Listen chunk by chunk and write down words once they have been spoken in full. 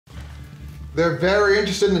They're very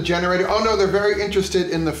interested in the generator. Oh no, they're very interested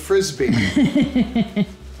in the Frisbee.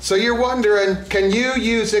 So you're wondering, can you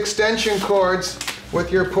use extension cords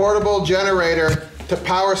with your portable generator to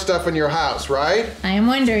power stuff in your house, right? I am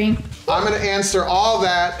wondering. I'm going to answer all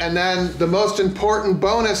that, and then the most important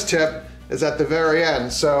bonus tip is at the very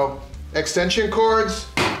end. So extension cords,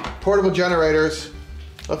 portable generators,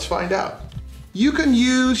 let's find out. You can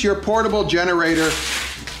use your portable generator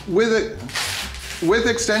with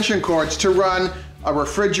extension cords to run a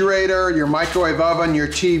refrigerator, your microwave oven, your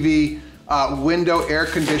TV, window air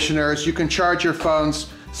conditioners. You can charge your phones,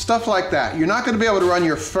 stuff like that. You're not going to be able to run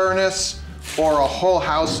your furnace or a whole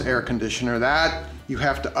house air conditioner. That you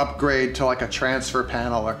have to upgrade to like a transfer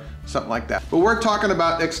panel or something like that. But we're talking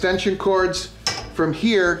about extension cords from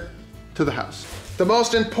here to the house. The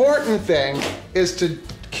most important thing is to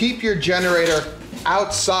keep your generator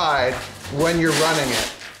outside when you're running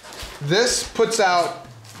it. This puts out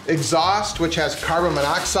exhaust, which has carbon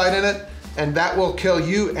monoxide in it, and that will kill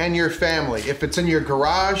you and your family. If it's in your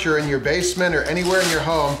garage or in your basement or anywhere in your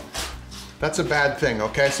home, that's a bad thing,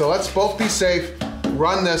 okay? So let's both be safe,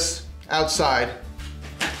 run this outside,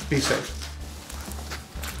 be safe.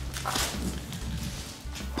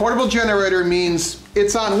 Portable generator means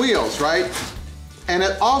it's on wheels, right? And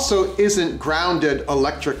it also isn't grounded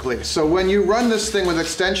electrically. So when you run this thing with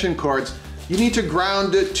extension cords, you need to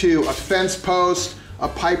ground it to a fence post, a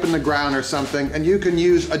pipe in the ground or something, and you can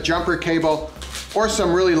use a jumper cable or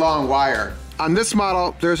some really long wire. On this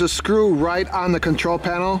model, there's a screw right on the control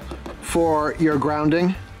panel for your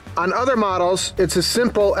grounding. On other models, it's as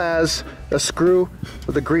simple as a screw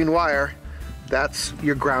with a green wire. That's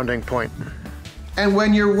your grounding point. And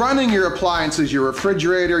when you're running your appliances, your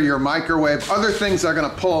refrigerator, your microwave, other things that are gonna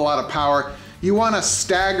pull a lot of power, you wanna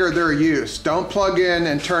stagger their use. Don't plug in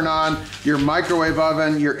and turn on your microwave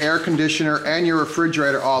oven, your air conditioner, and your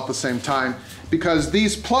refrigerator all at the same time, because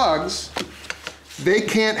these plugs, they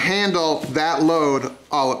can't handle that load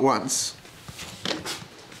all at once.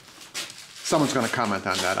 Someone's gonna comment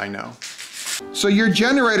on that, I know. So your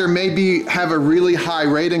generator may have a really high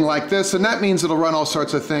rating like this, and that means it'll run all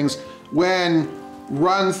sorts of things when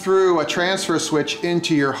run through a transfer switch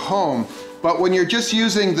into your home. But when you're just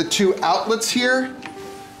using the two outlets here,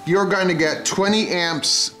 you're going to get 20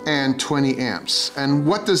 amps and 20 amps. And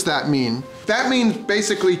what does that mean? That means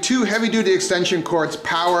basically two heavy-duty extension cords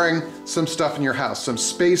powering some stuff in your house, some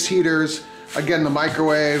space heaters, again, the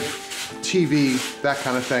microwave, TV, that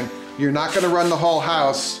kind of thing. You're not going to run the whole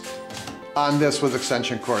house on this with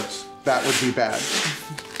extension cords. That would be bad.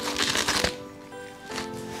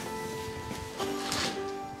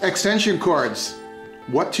 Extension cords,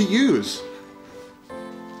 what to use?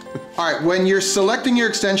 All right, when you're selecting your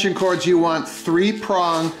extension cords, you want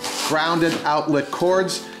 3-prong grounded outlet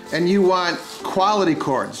cords, and you want quality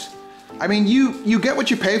cords. I mean, you get what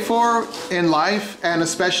you pay for in life, and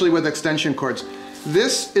especially with extension cords.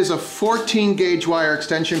 This is a 14 gauge wire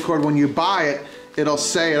extension cord. When you buy it, it'll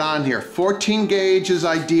say it on here. 14 gauge is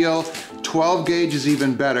ideal, 12 gauge is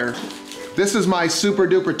even better. This is my super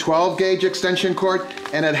duper 12 gauge extension cord,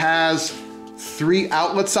 and it has 3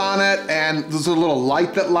 outlets on it, and there's a little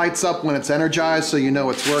light that lights up when it's energized so you know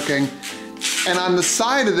it's working. And on the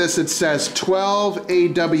side of this it says 12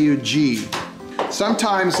 AWG.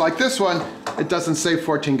 Sometimes, like this one, it doesn't say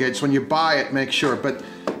 14 gauge, so when you buy it, make sure. But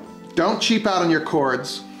don't cheap out on your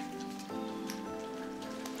cords.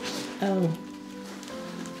 Oh.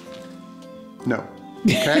 No.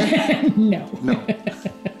 Okay? No. No.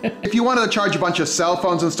 If you wanted to charge a bunch of cell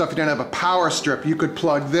phones and stuff, you don't have a power strip, you could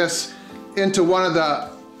plug this into one of the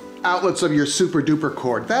outlets of your super duper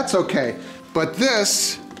cord. That's okay. But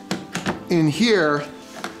this in here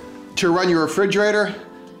to run your refrigerator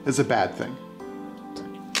is a bad thing.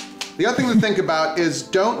 The other thing to think about is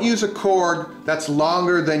don't use a cord that's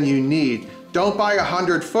longer than you need. Don't buy a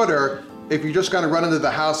 100-footer if you're just gonna run into the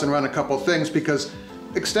house and run a couple things, because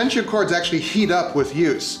extension cords actually heat up with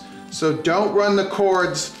use. So don't run the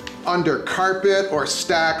cords under carpet or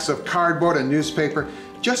stacks of cardboard and newspaper.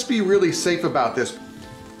 Just be really safe about this.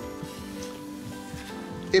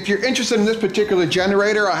 If you're interested in this particular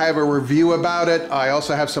generator, I have a review about it. I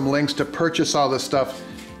also have some links to purchase all this stuff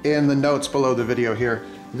in the notes below the video here.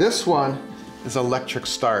 This one is electric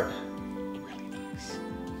start. Really nice.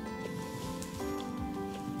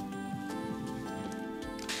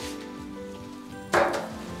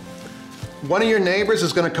 One of your neighbors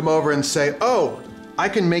is going to come over and say, oh, I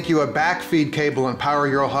can make you a backfeed cable and power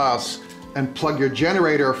your house and plug your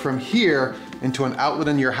generator from here into an outlet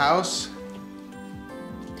in your house.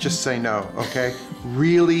 Just say no, okay?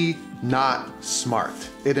 Really not smart.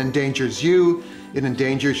 It endangers you, it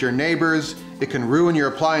endangers your neighbors, it can ruin your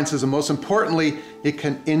appliances, and most importantly, it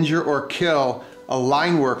can injure or kill a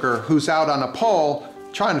line worker who's out on a pole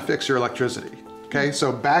trying to fix your electricity. Okay,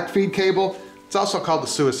 so backfeed cable, it's also called the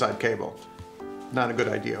suicide cable. Not a good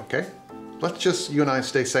idea, okay? Let's just, you and I,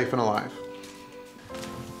 stay safe and alive.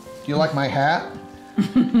 Do you like my hat?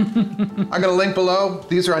 I'm gonna link below.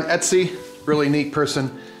 These are on Etsy. Really neat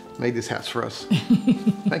person made these hats for us.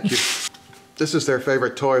 Thank you. This is their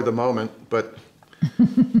favorite toy of the moment, but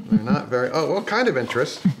they're not very, oh, well, kind of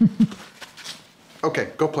interest. Okay,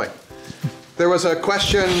 go play. There was a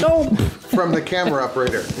question from the camera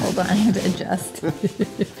operator. Hold on, I have to adjust.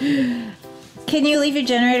 Can you leave your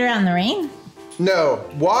generator out in the rain? No,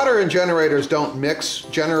 water and generators don't mix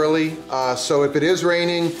generally. So if it is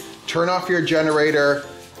raining, turn off your generator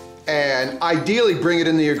and ideally bring it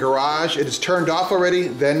into your garage. It is turned off already,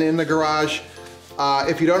 then in the garage.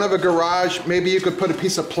 If you don't have a garage, maybe you could put a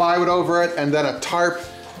piece of plywood over it and then a tarp.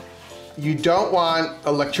 You don't want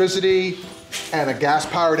electricity and a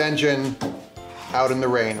gas-powered engine out in the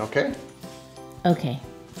rain, okay? Okay.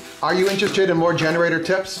 Are you interested in more generator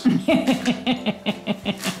tips?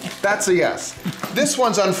 That's a yes. This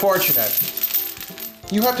one's unfortunate.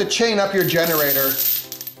 You have to chain up your generator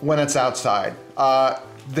when it's outside.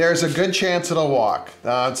 There's a good chance it'll walk.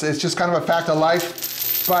 It's just kind of a fact of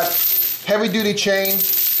life, but heavy-duty chain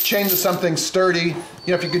to something sturdy. You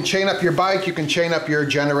know, if you can chain up your bike, you can chain up your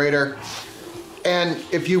generator. And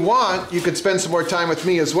if you want, you could spend some more time with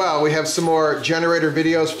me as well. We have some more generator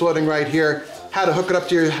videos floating right here. How to hook it up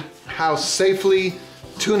to your house safely,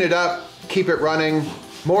 tune it up, keep it running.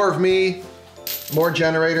 More of me, more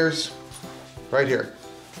generators, right here.